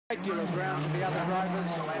Great deal of ground for the other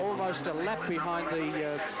drivers, almost a lap behind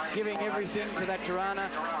the giving everything to that Tirana.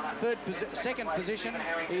 Second position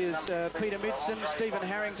is Peter Midson. Stephen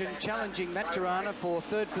Harrington challenging that Tirana for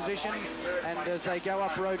third position, and as they go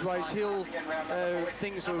up Roadways Hill,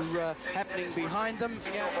 things are happening behind them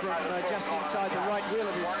from just inside the right wheel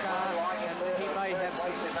of his car, and he may have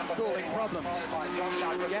some cooling problems.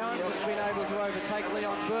 Gowans has been able to overtake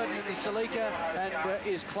Leon Burton in the Celica and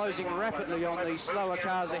is closing rapidly on the slower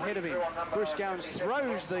cars ahead of him. Bruce Gowans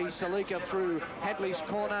throws the Celica through Hadley's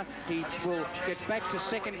corner. He will get back to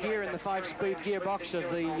second gear in the 5-speed gearbox of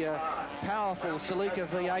the powerful Celica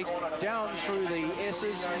V8, down through the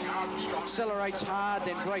S's, accelerates hard,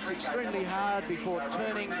 then brakes extremely hard before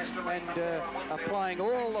turning and applying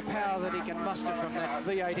all the power that he can muster from that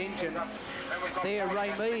V8 engine. There,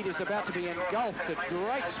 Ray Mead is about to be engulfed at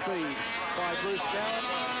great speed by Bruce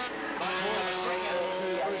Gowans. To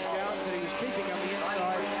Bruce Gowans that he was keeping on the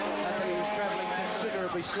inside and that he was travelling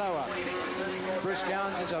considerably slower. Bruce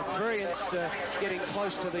Gowans is a variance getting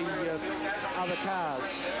close to the other cars.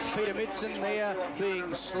 Peter Midson there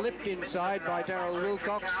being slipped inside by Darryl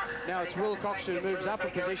Wilcox. Now it's Wilcox who moves up a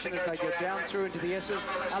position as they go down through into the S's.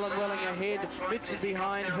 Alan Welling ahead, Midson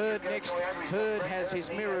behind, Hurd next. Hurd has his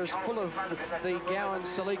mirrors full of the Gowans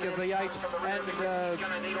Celica V8,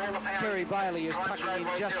 and Kerry Bailey is tucking in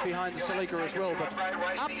just behind the Celica as well. But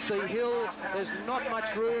up the hill, there's not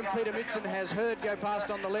much room. Peter Midson has Hurd go past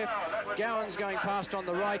on the left, Gowans going past on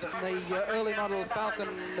the right. The early model Falcon,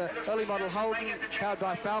 early model Holden, powered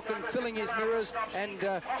by Falcon, filling his mirrors, and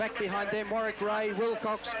back behind them Warwick Ray,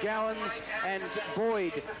 Wilcox, Gowans and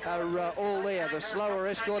Boyd are all there. The slower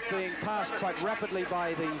escort being passed quite rapidly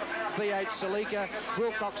by the V8 Celica.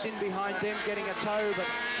 Wilcox in behind them getting a tow, but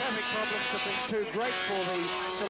traffic problems have been too great for the